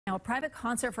Now, a private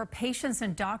concert for patients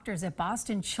and doctors at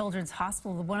Boston Children's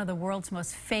Hospital with one of the world's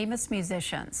most famous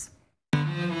musicians.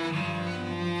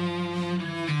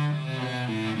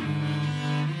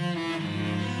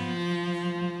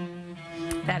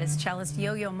 That is cellist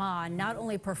Yo-Yo Ma not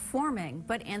only performing,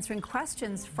 but answering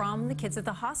questions from the kids at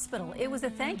the hospital. It was a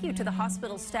thank you to the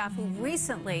hospital staff who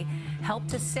recently helped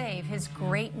to save his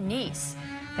great niece.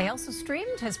 They also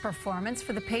streamed his performance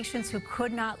for the patients who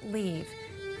could not leave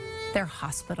their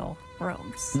hospital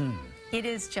rooms. It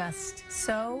is just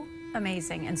so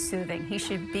amazing and soothing. He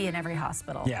should be in every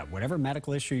hospital. Yeah, whatever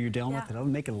medical issue you're dealing with, it'll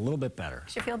make it a little bit better.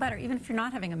 You should feel better. Even if you're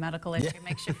not having a medical issue, it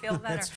makes you feel better.